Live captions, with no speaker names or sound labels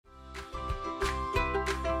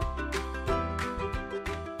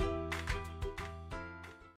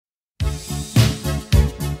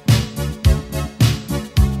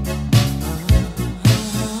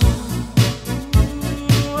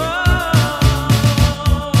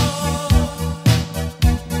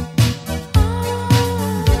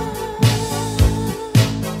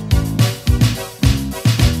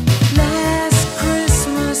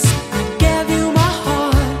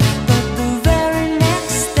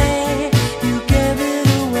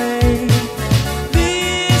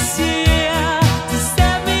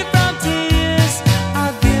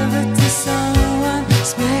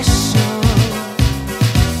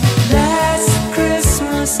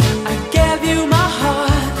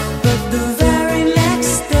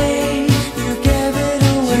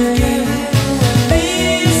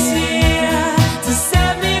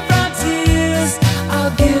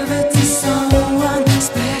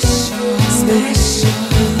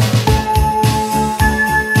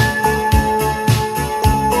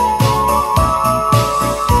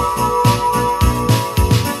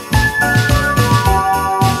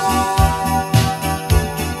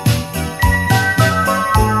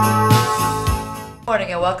Good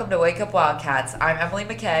morning and welcome to Wake Up Wildcats. I'm Emily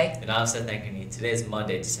McKay. And I'm Seth Ankeny. Today is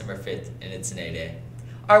Monday, December 5th, and it's an A-Day.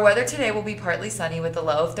 Our weather today will be partly sunny with a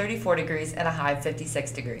low of 34 degrees and a high of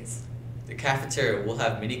 56 degrees. The cafeteria will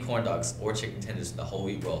have mini corn dogs or chicken tenders with a whole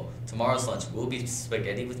wheat roll. Tomorrow's lunch will be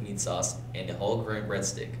spaghetti with meat sauce and a whole grain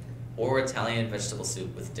breadstick, or Italian vegetable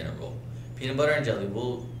soup with dinner roll. Peanut butter and jelly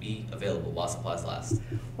will be available while supplies last.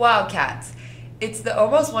 Wildcats. It's the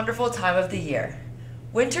almost wonderful time of the year.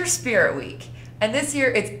 Winter Spirit Week. And this year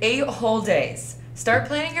it's 8 whole days. Start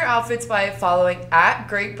planning your outfits by following at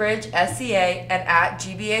Great Bridge SCA and at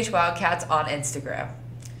GBH Wildcats on Instagram.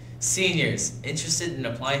 Seniors interested in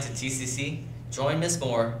applying to TCC? Join Ms.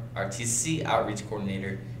 Moore, our TCC Outreach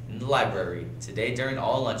Coordinator, in the library today during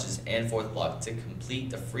all lunches and 4th block to complete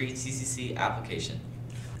the free TCC application.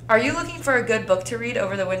 Are you looking for a good book to read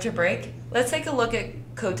over the winter break? Let's take a look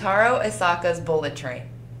at Kotaro Isaka's Bullet Train.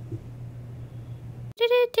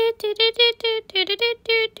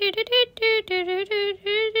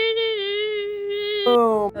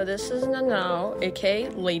 Oh, this is Nano, aka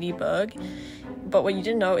Ladybug. But what you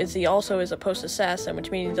didn't know is he also is a post-assassin, which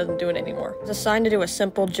means he doesn't do it anymore. He's assigned to do a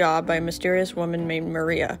simple job by a mysterious woman named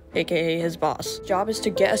Maria, aka his boss. His job is to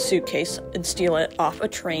get a suitcase and steal it off a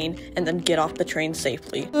train and then get off the train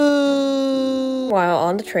safely. While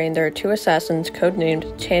on the train, there are 2 assassins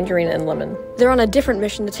codenamed Tangerine and Lemon. They're on a different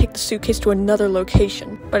mission to take the suitcase to another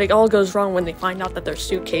location, but it all goes wrong when they find out that their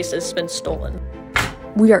suitcase has been stolen.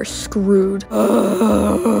 We are screwed.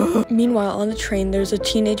 Meanwhile, on the train, there's a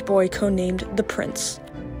teenage boy codenamed the Prince,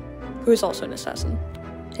 who is also an assassin.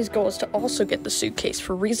 His goal is to also get the suitcase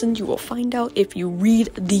for reasons you will find out if you read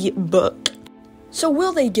the book. So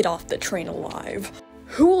will they get off the train alive?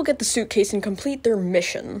 Who will get the suitcase and complete their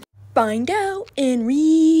mission? Find out and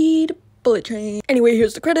read Bullet Train. Anyway,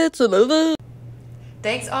 here's the credits.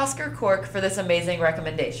 Thanks Oscar Cork for this amazing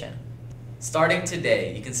recommendation. Starting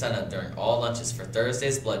today, you can sign up during all lunches for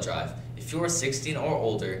Thursday's blood drive. If you are 16 or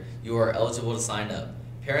older, you are eligible to sign up.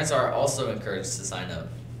 Parents are also encouraged to sign up.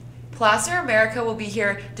 Plasser America will be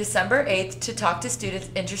here December 8th to talk to students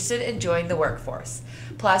interested in joining the workforce.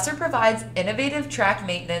 Plasser provides innovative track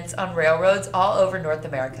maintenance on railroads all over North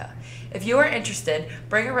America. If you are interested,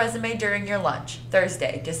 bring a resume during your lunch,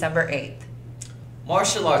 Thursday, December 8th.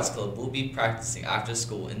 Martial Arts Club will be practicing after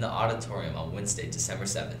school in the auditorium on Wednesday, December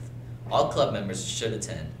 7th. All club members should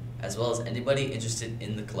attend, as well as anybody interested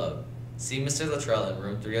in the club. See Mr. Luttrell in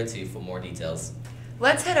room 302 for more details.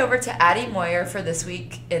 Let's head over to Addie Moyer for This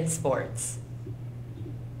Week in Sports.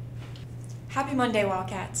 Happy Monday,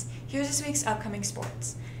 Wildcats. Here's this week's upcoming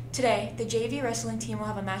sports. Today, the JV wrestling team will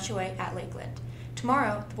have a match away at Lakeland.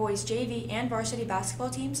 Tomorrow, the boys' JV and varsity basketball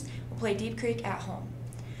teams will play Deep Creek at home.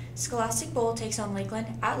 Scholastic Bowl takes on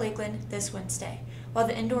Lakeland at Lakeland this Wednesday, while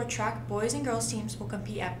the indoor track boys and girls teams will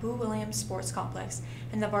compete at Boo Williams Sports Complex,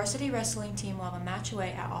 and the varsity wrestling team will have a match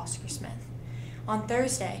away at Oscar Smith. On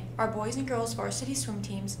Thursday, our boys and girls varsity swim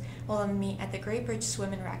teams will meet at the Great Bridge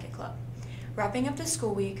Swim and Racquet Club. Wrapping up the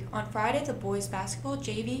school week, on Friday the boys basketball,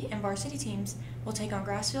 JV, and varsity teams will take on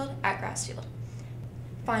Grassfield at Grassfield.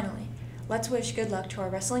 Finally, let's wish good luck to our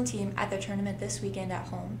wrestling team at their tournament this weekend at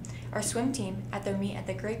home, our swim team at their meet at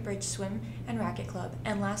the Great Bridge Swim and Racquet Club,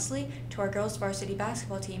 and lastly, to our girls varsity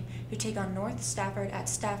basketball team who take on North Stafford at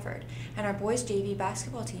Stafford, and our boys JV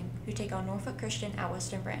basketball team who take on Norfolk Christian at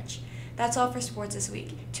Western Branch. That's all for sports this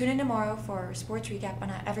week. Tune in tomorrow for our sports recap on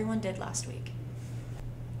how everyone did last week.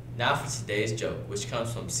 Now for today's joke, which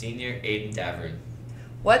comes from senior Aiden Davern.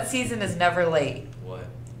 What season is never late? What?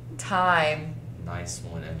 Time. Nice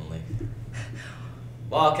one, Emily.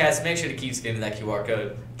 Wildcats, make sure to keep scanning that QR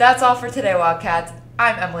code. That's all for today, Wildcats.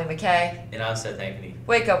 I'm Emily McKay. And I'm Seth Ankeny.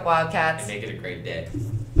 Wake up, Wildcats. And make it a great day.